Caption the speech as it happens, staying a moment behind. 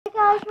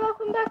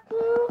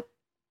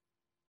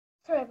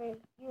Sorry,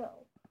 you.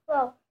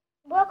 Well,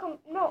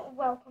 not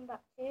welcome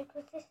back to,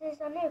 because this is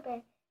a new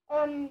game.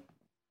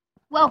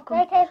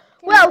 Welcome to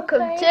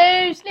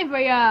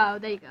Slither.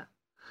 There you go.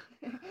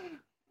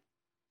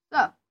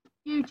 So,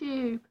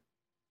 YouTube.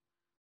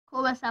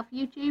 Call myself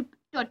YouTube.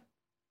 Done.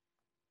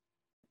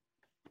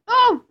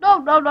 Oh,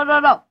 no.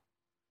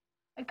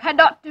 I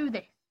cannot do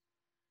this.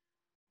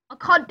 I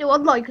can't do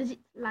online because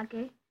it's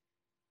laggy.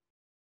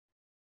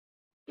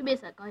 Give me a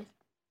sec, guys.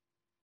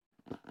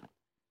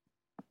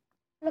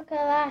 Look at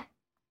that.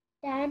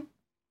 Dan.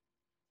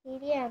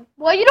 TDM.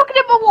 Why are you looking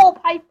at my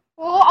wallpaper?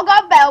 Oh, I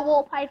got a better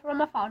wallpaper on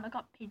my phone. I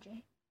got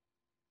Pidgey.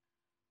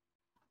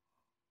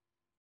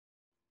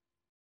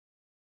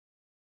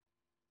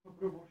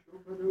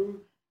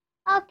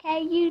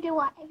 Okay, you do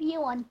whatever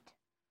you want.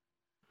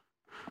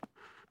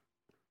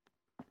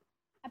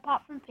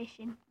 Apart from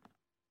fishing.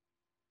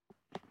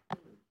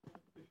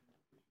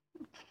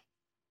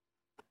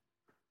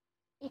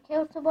 You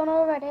killed someone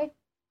already.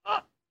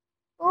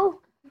 Oh.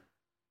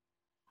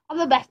 I'm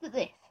the best at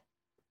this.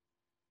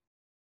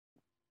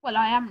 Well,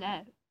 I am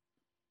now.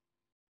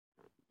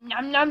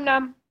 Nom nom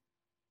nom.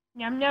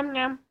 Nom nom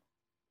nom.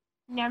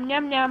 Nom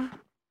nom nom.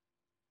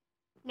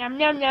 Nom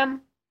nom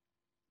nom.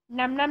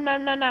 Nom nom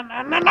nom nom nom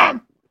nom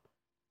nom.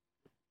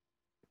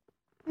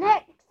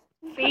 Next.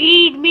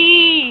 Feed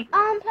me.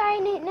 I'm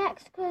playing it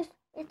next because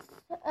it's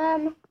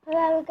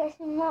whoever gets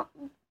in what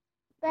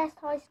best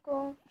high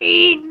score.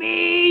 Feed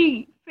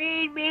me.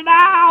 Feed me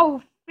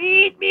now.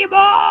 Feed me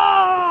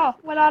more.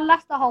 Well, I'll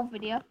last the whole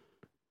video.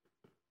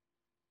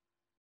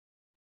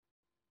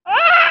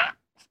 Ah!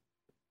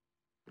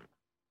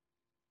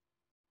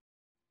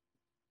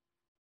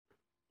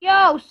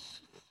 Yo,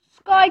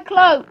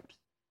 Skyclops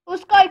or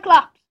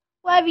Skyclops,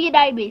 whatever your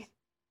name is.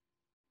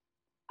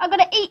 I'm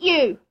gonna eat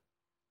you.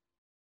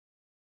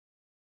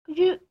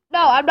 No,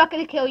 I'm not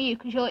gonna kill you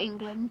because you're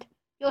England.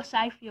 You're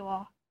safe, you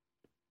are.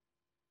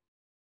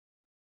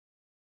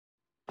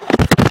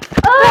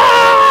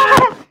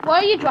 Ah! Why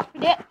are you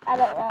dropping it? I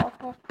don't know.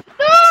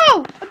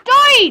 No! I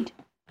died!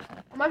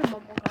 I'm having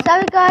one more go.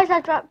 Sorry guys, I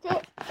dropped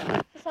it.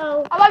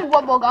 So I'm having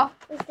one more go.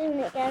 let's do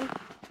it again.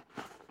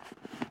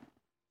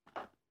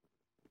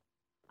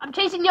 I'm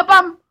chasing your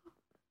bum.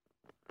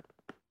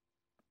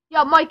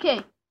 Yo,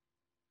 Mikey.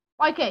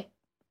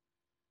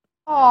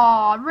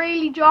 Oh,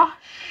 really,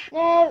 Josh?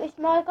 No, it's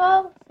my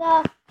goal.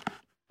 So,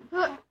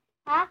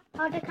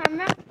 hold the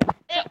camera.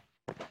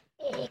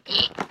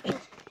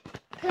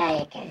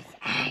 Play against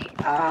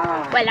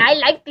Well, I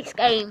like this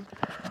game.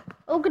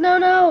 Oh,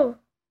 no.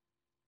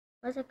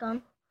 Where's it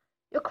gone?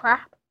 You're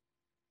crap.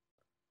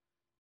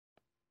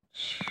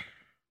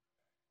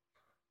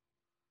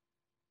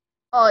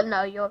 Oh,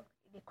 no, you're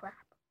really crap.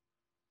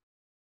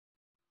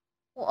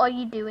 What are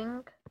you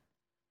doing?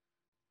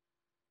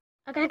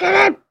 I'm gonna get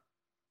him!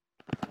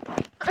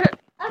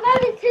 I've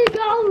only 2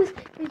 goals,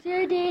 because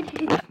you did.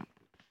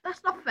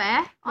 That's not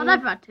fair. I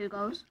never had 2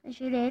 goals. Yes,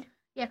 you did.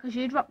 Yeah, because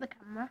you dropped the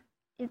camera.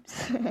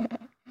 Oops.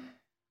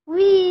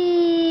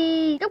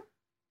 Wee! Nope.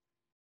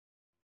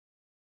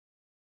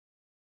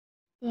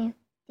 Damn.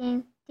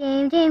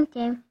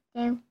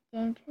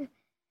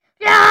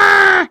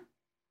 Yeah!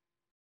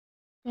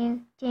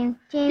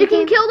 You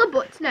can kill the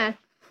butts now.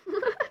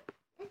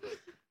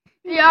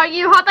 Yeah,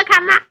 you hold the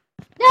camera.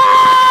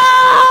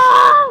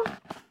 No!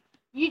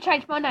 You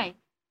changed my name.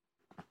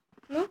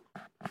 No?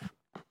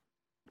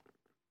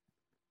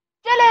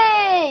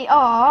 Jelly!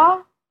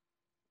 Aww.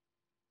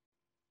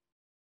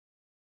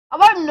 I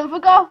want another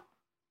go.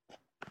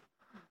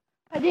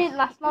 I didn't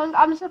last long.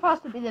 I'm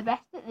supposed to be the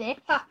best at this.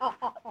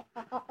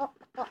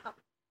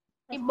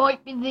 It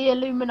might be the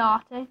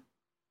Illuminati.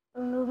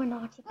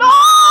 Illuminati. No!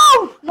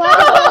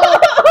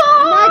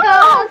 My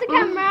God, the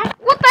camera.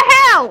 What the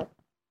hell?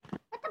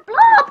 What the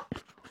blob?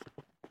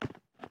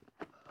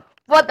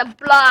 What the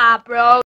blah, bro?